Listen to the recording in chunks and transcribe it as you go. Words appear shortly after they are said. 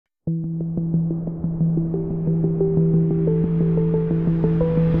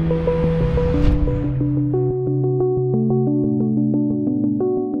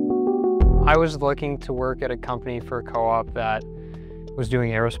was looking to work at a company for a co-op that was doing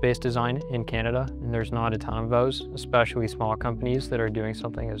aerospace design in Canada, and there's not a ton of those, especially small companies that are doing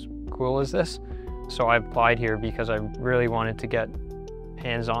something as cool as this. So I applied here because I really wanted to get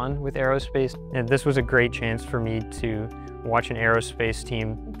hands-on with aerospace, and this was a great chance for me to watch an aerospace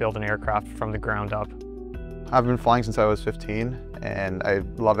team build an aircraft from the ground up. I've been flying since I was 15, and I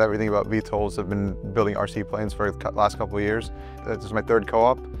love everything about VTOLs. I've been building RC planes for the last couple of years. This is my third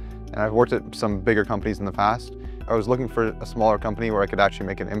co-op, and I've worked at some bigger companies in the past. I was looking for a smaller company where I could actually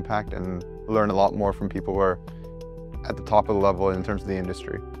make an impact and learn a lot more from people who are at the top of the level in terms of the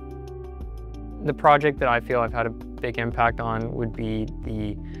industry. The project that I feel I've had a big impact on would be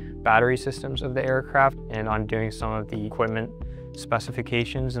the battery systems of the aircraft, and on doing some of the equipment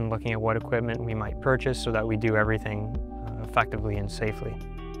specifications and looking at what equipment we might purchase so that we do everything effectively and safely.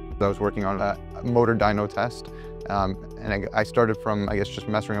 I was working on a motor dyno test, and I started from, I guess, just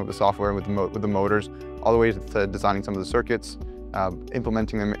messing with the software with the motors, all the way to designing some of the circuits,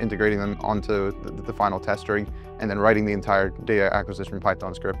 implementing them, integrating them onto the final test rig, and then writing the entire data acquisition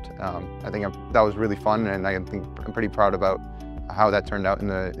Python script. I think that was really fun, and I think I'm pretty proud about how that turned out in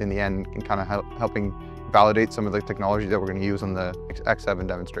the end, and kind of helping validate some of the technology that we're going to use on the X7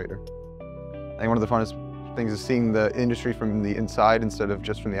 demonstrator. I think one of the funnest things is seeing the industry from the inside instead of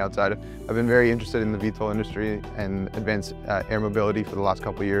just from the outside. I've been very interested in the VTOL industry and advanced air mobility for the last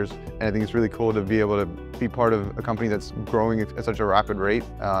couple of years, and I think it's really cool to be able to be part of a company that's growing at such a rapid rate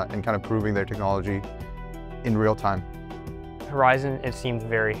and kind of proving their technology in real time. Horizon, it seemed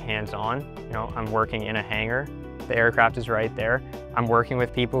very hands-on. You know, I'm working in a hangar. The aircraft is right there. I'm working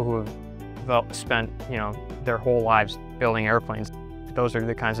with people who have spent, their whole lives building airplanes. Those are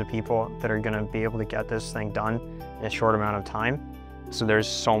the kinds of people that are going to be able to get this thing done in a short amount of time. So there's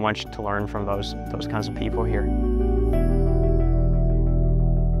so much to learn from those kinds of people here.